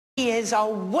is a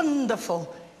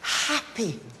wonderful,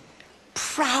 happy,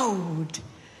 proud,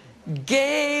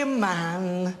 gay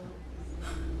man.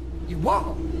 You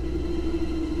what?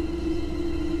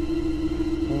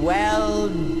 Well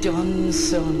done,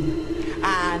 son.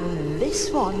 And this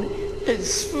one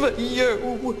is for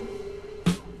you.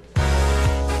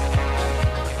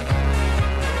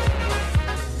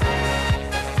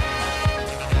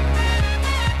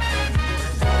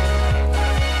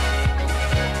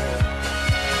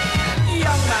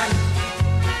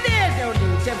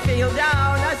 Feel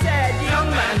down, I said, young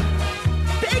man,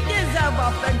 pick yourself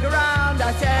off the ground.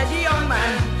 I said, young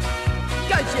man,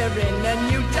 'cause you're in a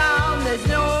new town, there's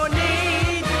no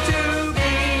need to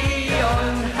be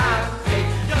unhappy.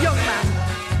 Young man,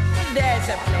 there's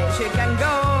a place you can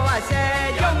go. I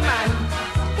said, young man,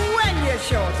 when you're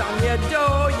short on your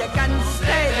dough, you can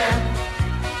stay there,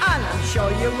 and I'm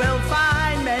sure you will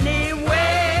find many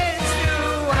ways to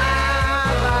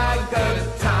have a good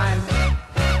time.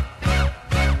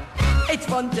 It's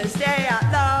fun to stay at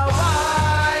the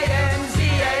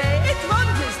YMCA. It's fun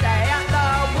to stay at the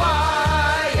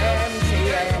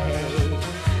YMCA.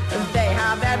 They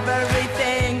have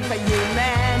everything for you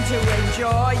men to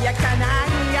enjoy. You can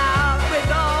hang out with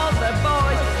all the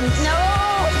boys. No!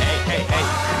 Hey.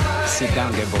 Sit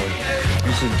down, gay boy.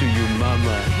 Listen to you,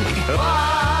 mama.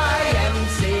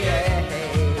 YMCA.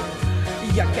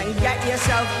 You can get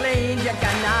yourself clean. You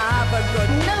can have a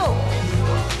good... No!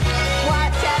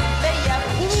 Whatever you...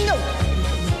 No!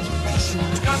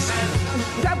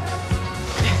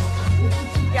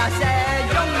 I said,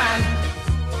 young man.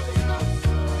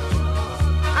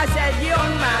 I said,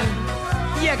 young man,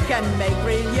 you can make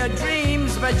real your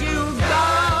dreams, but you've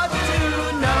got to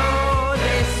know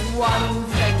this one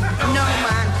thing. No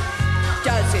man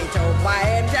does it all by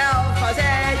himself. I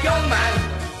said, young man,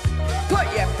 put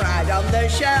your pride on the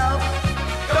shelf.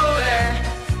 Go there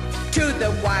to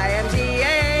the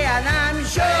YMCA, and I'm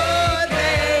sure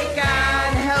they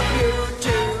can help you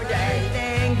today.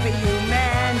 Thing for you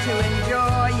men to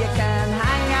enjoy. You can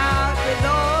hang out with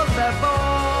all the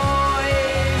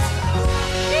boys.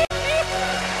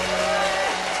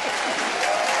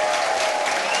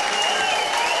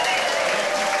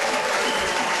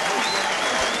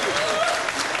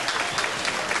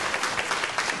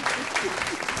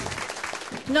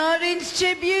 Noreen's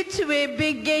tribute to her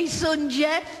big gay son,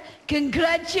 Geoff.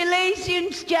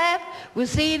 Congratulations, Geoff. We'll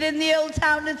see you in the old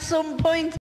town at some point.